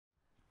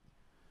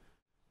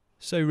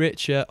So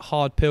Rich, a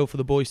hard pill for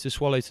the boys to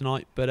swallow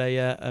tonight, but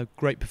a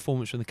great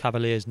performance from the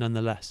Cavaliers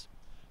nonetheless.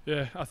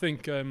 Yeah, I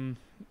think the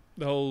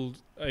whole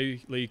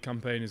A League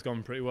campaign has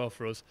gone pretty well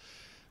for us.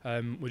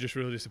 We're just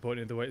really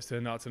disappointed the way it's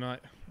turned out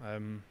tonight.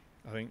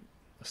 I think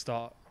the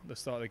start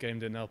of the game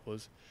didn't help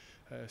us.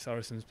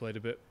 Saracens played a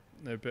bit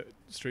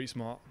street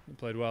smart,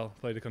 played well,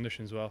 played the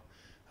conditions well.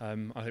 I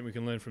think we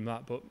can learn from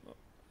that, but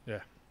yeah,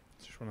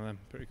 it's just one of them,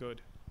 pretty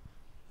good.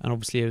 And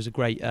obviously it was a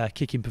great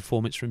kicking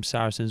performance from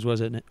Saracens,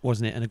 wasn't it?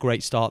 And a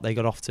great start they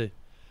got off to.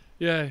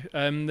 Yeah,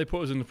 they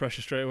put us under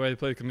pressure straight away. They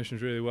played the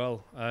conditions really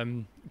well.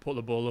 Put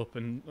the ball up,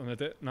 and on a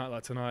night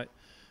like tonight,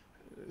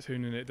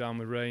 tuning it down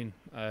with rain,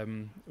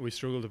 we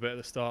struggled a bit at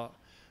the start.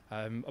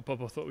 I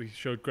thought we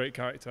showed great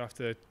character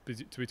to be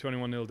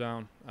 21-0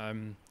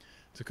 down.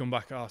 To come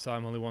back at half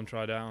time, only one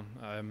try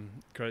down.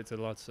 Credit to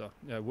the lads. So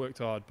yeah, worked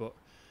hard, but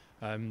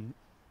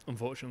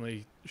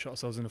unfortunately shot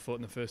ourselves in the foot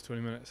in the first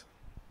 20 minutes.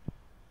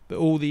 But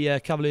all the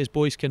Cavaliers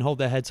boys can hold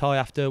their heads high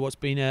after what's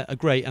been a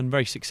great and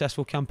very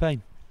successful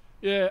campaign.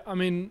 Yeah, I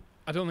mean,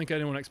 I don't think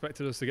anyone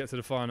expected us to get to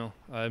the final.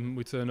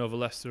 We turned over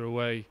Leicester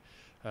away,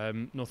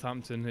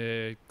 Northampton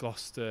here,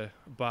 Gloucester,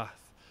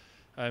 Bath.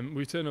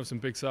 We turned over some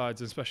big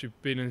sides, and especially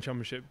being in the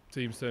Championship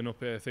teams turn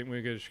up here. I think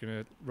we're just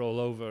going to roll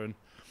over, and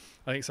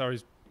I think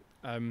Sarries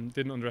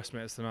didn't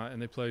underestimate us tonight,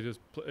 and they played us.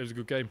 It was a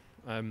good game.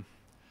 But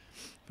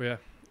yeah,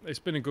 it's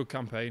been a good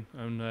campaign,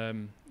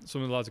 and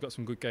some of the lads have got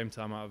some good game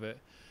time out of it.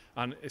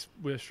 And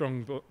we're a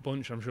strong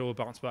bunch. I'm sure we'll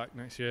bounce back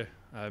next year.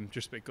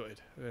 Just a bit gutted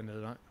at the end of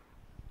the night.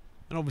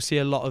 And obviously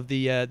a lot of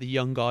the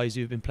young guys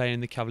who've been playing in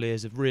the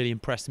Cavaliers have really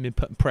impressed and been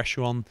putting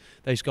pressure on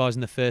those guys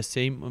in the first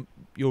team.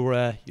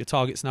 Your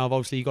targets now have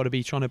obviously got to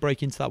be trying to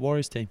break into that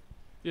Warriors team.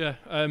 Yeah,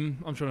 I'm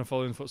trying to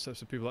follow in the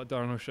footsteps of people like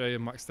Darren O'Shea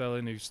and Max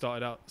Stelling, who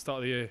started of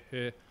the year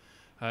here.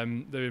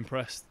 They're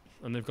impressed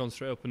and they've gone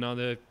straight up, and now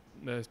they're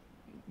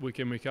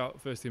week in, week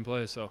out first team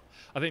players. So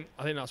I think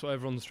that's what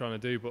everyone's trying to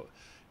do. But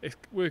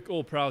we're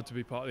all proud to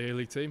be part of the A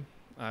League team.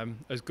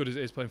 As good as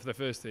it is playing for their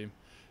first team,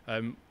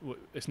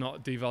 it's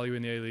not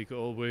devaluing the A League at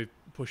all. We're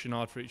pushing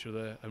hard for each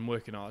other and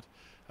working hard.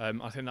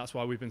 I think that's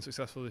why we've been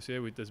successful this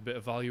year. There's a bit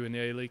of value in the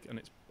A League,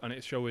 and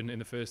it's showing in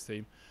the first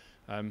team,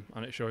 and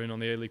it's showing on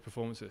the A League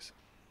performances.